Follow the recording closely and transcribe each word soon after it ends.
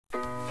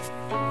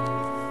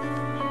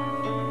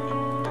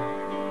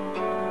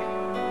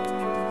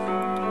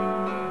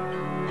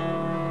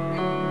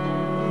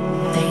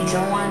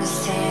don't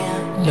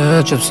understand.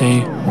 Little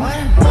Trippsy.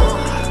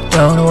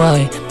 Don't know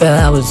why, but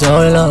I was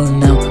all alone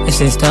now. It's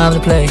this time to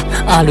play,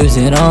 I lose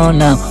it all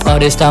now. All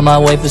this time I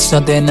wait for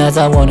something else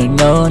I wanna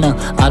know now.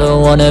 I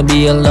don't wanna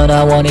be alone,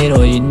 I want it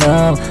all, you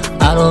know.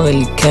 I don't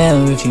really care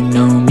if you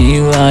know me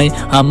right.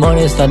 I'm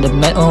always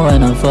sentimental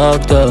and I'm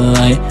fucked up,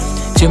 right?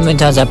 Too many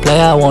times I play,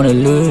 I wanna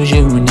lose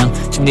you now.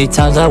 Too many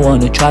times I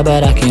wanna try,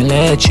 but I can't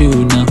let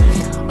you know.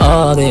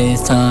 All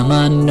this time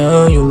I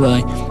know you're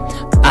right.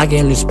 I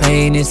can't lose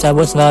pain inside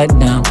what's right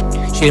now.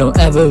 She don't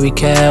ever really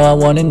care, I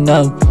wanna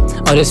know.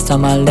 All this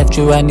time I left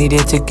you, I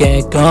needed to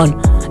get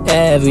gone.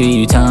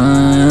 Every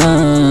time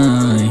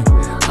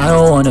I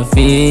don't wanna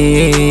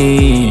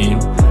feel.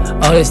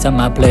 All this time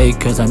I play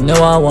cause I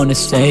know I wanna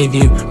save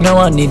you. Know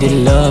I needed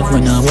love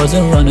when I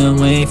wasn't running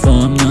away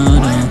from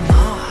none.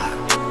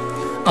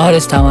 All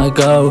this time I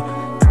go.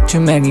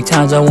 Too many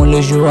times I won't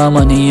lose you, I'm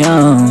on the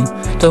own.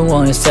 Don't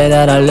wanna say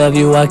that I love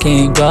you, I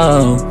can't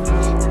go.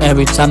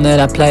 Every time that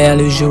I play I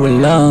lose you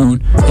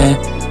alone, yeah.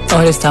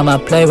 All this time I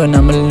play when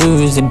I'm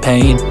losing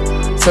pain.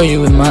 Saw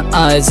you in my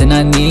eyes and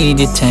I need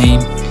it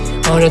tame.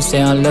 All to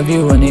say I love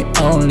you in the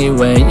only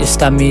way. You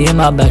stabbed me in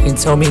my back and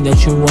told me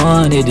that you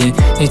wanted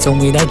it. You told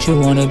me that you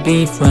wanna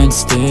be friends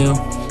still.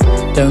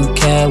 Don't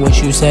care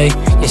what you say.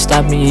 You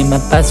stabbed me in my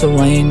back, so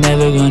I ain't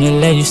never gonna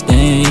let you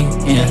stay,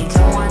 yeah.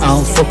 I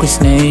don't fuck with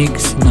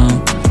snakes, no,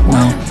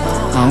 no.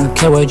 I don't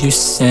care what you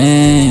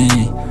say.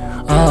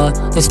 All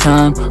this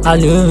time I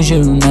lose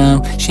you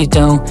now. She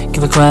don't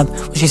give a crap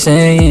what she's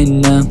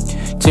saying now.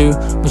 Too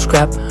much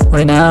crap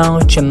running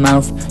out your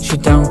mouth. She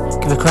don't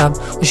give a crap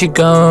where she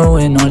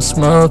going on.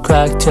 Smoke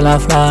crack till I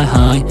fly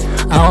high.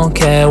 I don't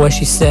care what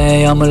she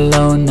say, I'm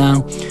alone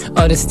now.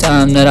 All this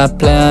time that I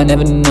play I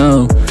never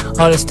know.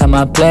 All this time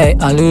I play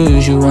I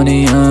lose you on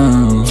the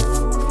own.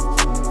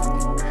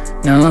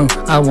 No,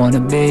 I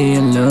wanna be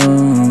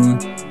alone.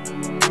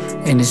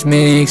 In this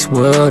mixed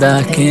world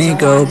I can't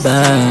go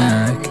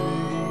back.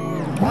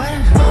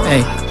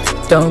 Hey,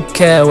 don't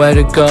care where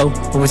to go.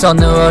 Always on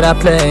the road I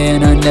play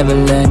and I never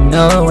let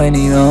no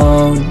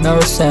anyone. No,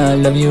 say I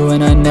love you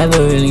and I never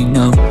really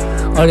know.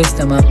 All this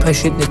time I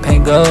push it, this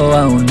pain go,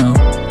 I don't know.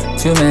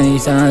 Too many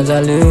times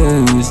I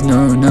lose,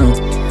 no, no.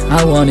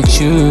 I wanna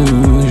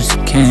choose,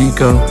 can't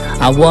go.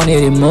 I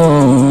wanted it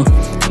more,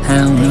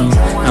 hell no.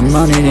 I'm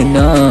on it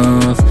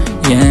enough,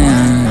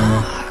 yeah.